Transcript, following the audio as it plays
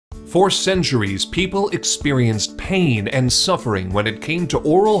For centuries, people experienced pain and suffering when it came to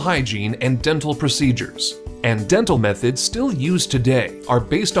oral hygiene and dental procedures. And dental methods still used today are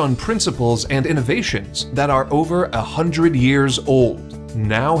based on principles and innovations that are over 100 years old.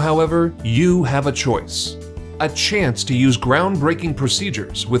 Now, however, you have a choice. A chance to use groundbreaking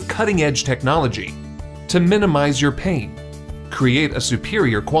procedures with cutting-edge technology to minimize your pain, create a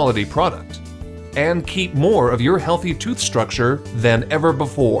superior quality product, and keep more of your healthy tooth structure than ever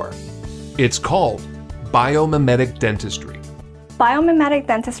before. It's called Biomimetic Dentistry. Biomimetic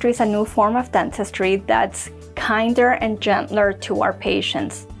dentistry is a new form of dentistry that's kinder and gentler to our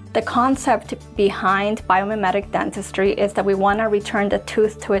patients. The concept behind biomimetic dentistry is that we want to return the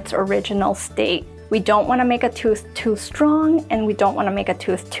tooth to its original state. We don't want to make a tooth too strong, and we don't want to make a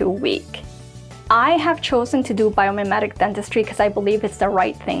tooth too weak. I have chosen to do biomimetic dentistry because I believe it's the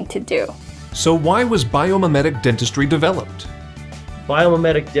right thing to do. So why was biomimetic dentistry developed?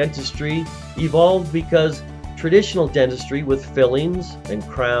 Biomimetic dentistry evolved because traditional dentistry with fillings and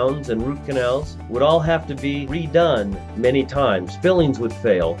crowns and root canals would all have to be redone many times. Fillings would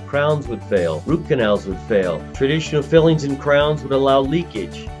fail, crowns would fail, root canals would fail. Traditional fillings and crowns would allow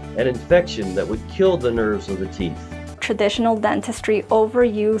leakage and infection that would kill the nerves of the teeth. Traditional dentistry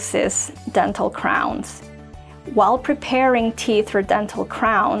overuses dental crowns. While preparing teeth for dental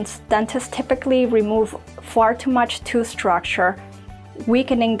crowns, dentists typically remove far too much tooth structure,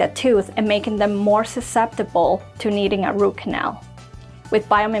 weakening the tooth and making them more susceptible to needing a root canal. With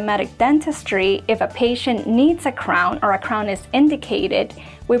biomimetic dentistry, if a patient needs a crown or a crown is indicated,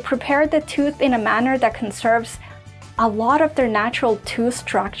 we prepare the tooth in a manner that conserves a lot of their natural tooth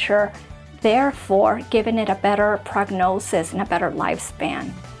structure, therefore giving it a better prognosis and a better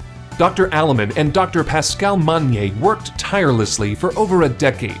lifespan. Dr. Alleman and Dr. Pascal Magnier worked tirelessly for over a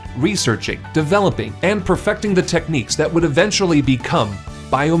decade, researching, developing, and perfecting the techniques that would eventually become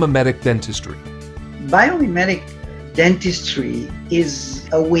biomimetic dentistry. Biomimetic dentistry is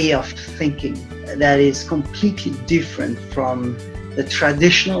a way of thinking that is completely different from the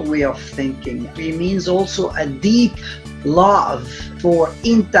traditional way of thinking. It means also a deep love for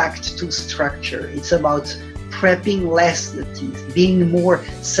intact tooth structure. It's about prepping less the teeth, being more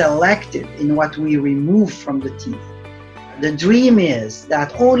selective in what we remove from the teeth. The dream is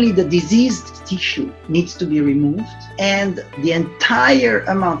that only the diseased tissue needs to be removed and the entire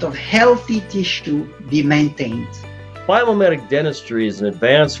amount of healthy tissue be maintained. Biomimetic dentistry is an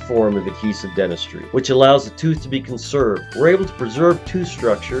advanced form of adhesive dentistry, which allows the tooth to be conserved. We're able to preserve tooth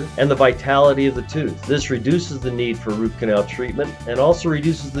structure and the vitality of the tooth. This reduces the need for root canal treatment and also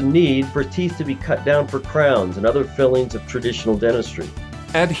reduces the need for teeth to be cut down for crowns and other fillings of traditional dentistry.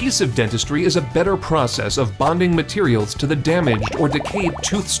 Adhesive dentistry is a better process of bonding materials to the damaged or decayed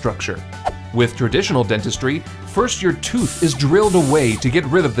tooth structure. With traditional dentistry, first your tooth is drilled away to get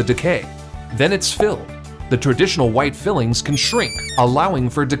rid of the decay. Then it's filled. The traditional white fillings can shrink, allowing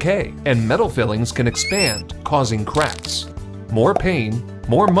for decay, and metal fillings can expand, causing cracks. More pain,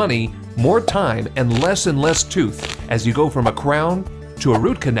 more money, more time, and less tooth as you go from a crown to a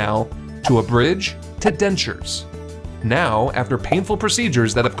root canal to a bridge to dentures. Now, after painful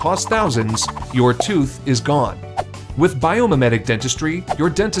procedures that have cost thousands, your tooth is gone. With biomimetic dentistry, your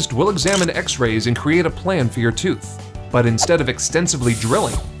dentist will examine x-rays and create a plan for your tooth. But instead of extensively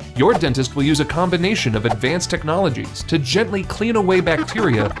drilling, your dentist will use a combination of advanced technologies to gently clean away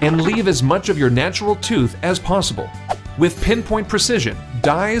bacteria and leave as much of your natural tooth as possible. With pinpoint precision,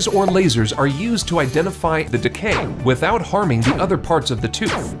 dyes or lasers are used to identify the decay without harming the other parts of the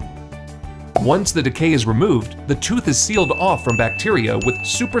tooth. Once the decay is removed, the tooth is sealed off from bacteria with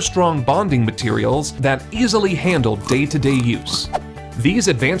super strong bonding materials that easily handle day-to-day use. These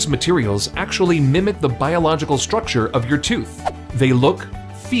advanced materials actually mimic the biological structure of your tooth. They look,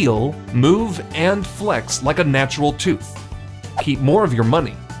 feel, move, and flex like a natural tooth. Keep more of your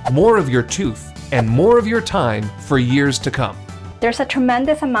money, more of your tooth, and more of your time for years to come. There's a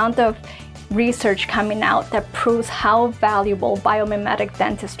tremendous amount of research coming out that proves how valuable biomimetic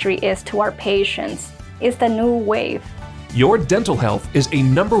dentistry is to our patients. It's the new wave. Your dental health is a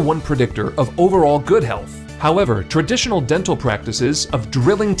 #1 predictor of overall good health. However, traditional dental practices of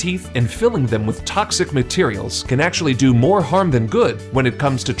drilling teeth and filling them with toxic materials can actually do more harm than good when it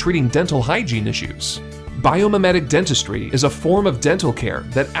comes to treating dental hygiene issues. Biomimetic dentistry is a form of dental care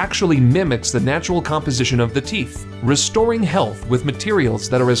that actually mimics the natural composition of the teeth, restoring health with materials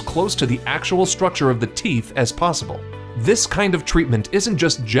that are as close to the actual structure of the teeth as possible. This kind of treatment isn't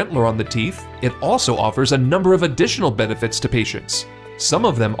just gentler on the teeth, it also offers a number of additional benefits to patients. Some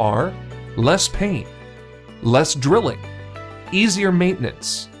of them are less pain, less drilling, easier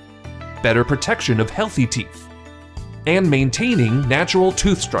maintenance, better protection of healthy teeth, and maintaining natural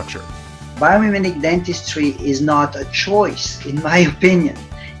tooth structure. Biomimetic dentistry is not a choice, in my opinion.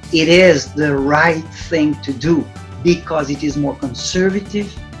 It is the right thing to do because it is more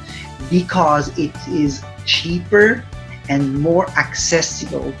conservative, because it is cheaper and more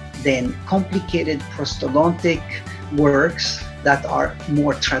accessible than complicated prosthodontic works that are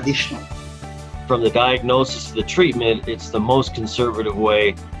more traditional. From the diagnosis to the treatment, it's the most conservative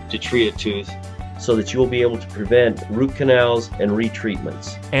way to treat a tooth so that you'll be able to prevent root canals and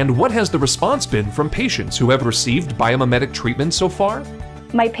retreatments. And what has the response been from patients who have received biomimetic treatment so far?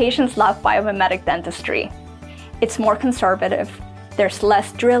 My patients love biomimetic dentistry. It's more conservative. There's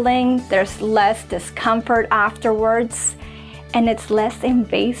less drilling, there's less discomfort afterwards, and it's less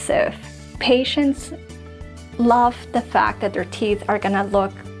invasive. Patients love the fact that their teeth are gonna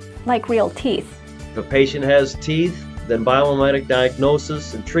look like real teeth. If a patient has teeth, then biomimetic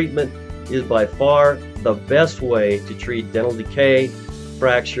diagnosis and treatment is by far the best way to treat dental decay,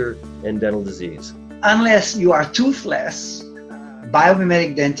 fracture, and dental disease. Unless you are toothless,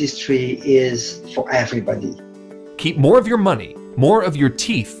 biomimetic dentistry is for everybody. Keep more of your money, more of your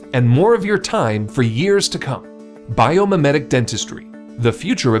teeth, and more of your time for years to come. Biomimetic Dentistry, the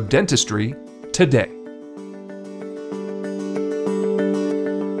future of dentistry today.